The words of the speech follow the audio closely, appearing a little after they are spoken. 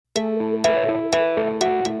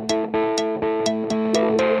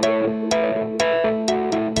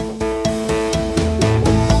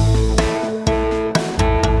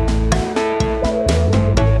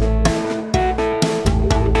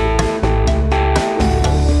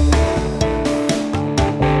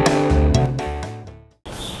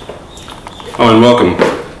Hi and welcome.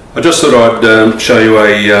 I just thought I'd show you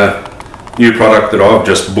a new product that I've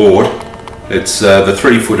just bought. It's the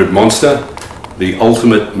 3-footed monster, the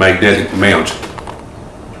ultimate magnetic mount.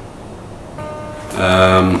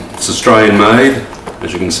 It's Australian made,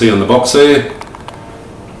 as you can see on the box there.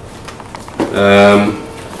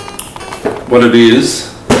 What it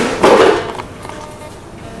is,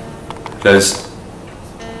 there's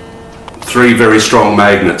 3 very strong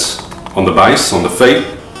magnets on the base, on the feet,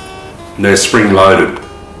 and they're spring loaded.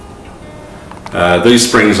 These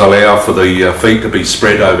springs allow for the feet to be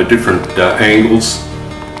spread over different angles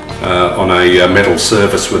on a metal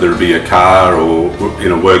surface, whether it be a car or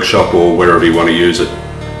in a workshop or wherever you want to use it.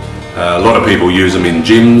 A lot of people use them in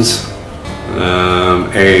gyms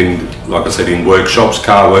and, like I said, in workshops,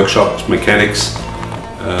 car workshops, mechanics.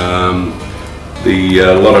 A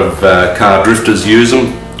lot of car drifters use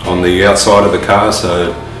them on the outside of the car,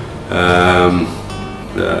 so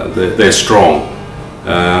they're strong.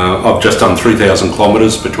 I've just done 3,000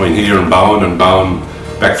 kilometres between here and Bowen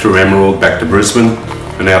back through Emerald, back to Brisbane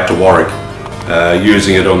and out to Warwick,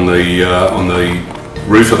 using it on the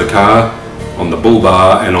roof of the car, on the bull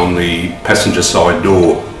bar and on the passenger side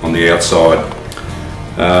door on the outside,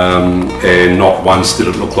 and not once did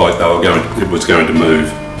it look like it was going to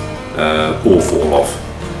move or fall off.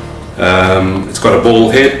 It's got a ball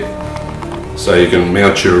head, so you can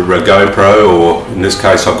mount your GoPro, or in this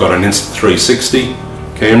case I've got an Insta360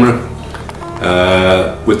 camera.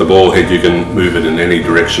 With the ball head you can move it in any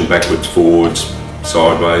direction, backwards, forwards,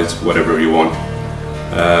 sideways, whatever you want.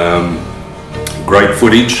 Great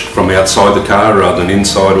footage from outside the car rather than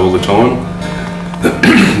inside all the time.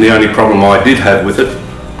 The only problem I did have with it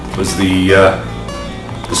was the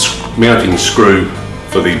mounting screw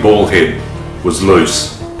for the ball head was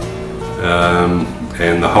loose,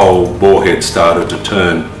 and the whole ball head started to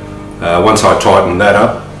turn. Once I tightened that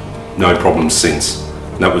up, no problems since.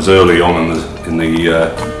 And that was early on in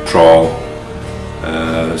the trial,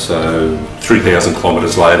 so 3,000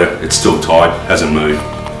 kilometres later it's still tight, hasn't moved.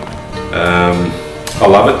 I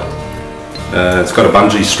love it. It's got a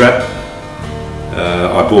bungee strap.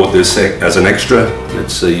 I bought this as an extra.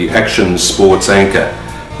 It's the Action Sports Anchor.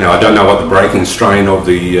 Now I don't know what the braking strain of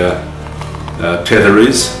the tether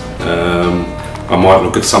is. I might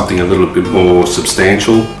look at something a little bit more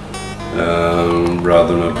substantial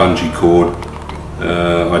rather than a bungee cord.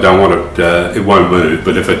 I don't want it, it won't move,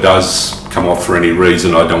 but if it does come off for any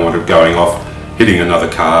reason, I don't want it going off, hitting another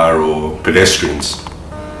car or pedestrians.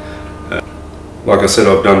 Like I said,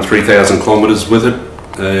 I've done 3,000 kilometres with it,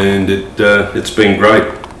 and it's been great.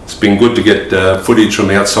 It's been good to get footage from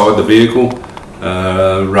outside the vehicle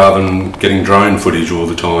rather than getting drone footage all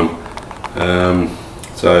the time.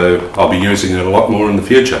 So I'll be using it a lot more in the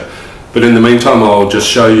future. But in the meantime, I'll just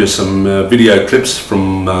show you some video clips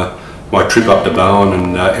from my trip up to Bowen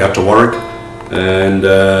and out to Warwick. And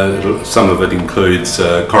some of it includes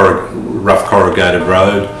rough corrugated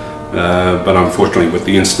road, but unfortunately with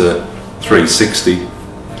the Insta360,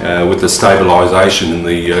 with the stabilisation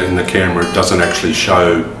in the camera, it doesn't actually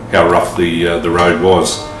show how rough the road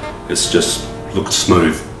was. It's just looks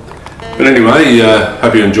smooth. But anyway,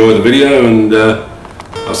 hope you enjoy the video, and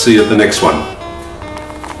I'll see you at the next one.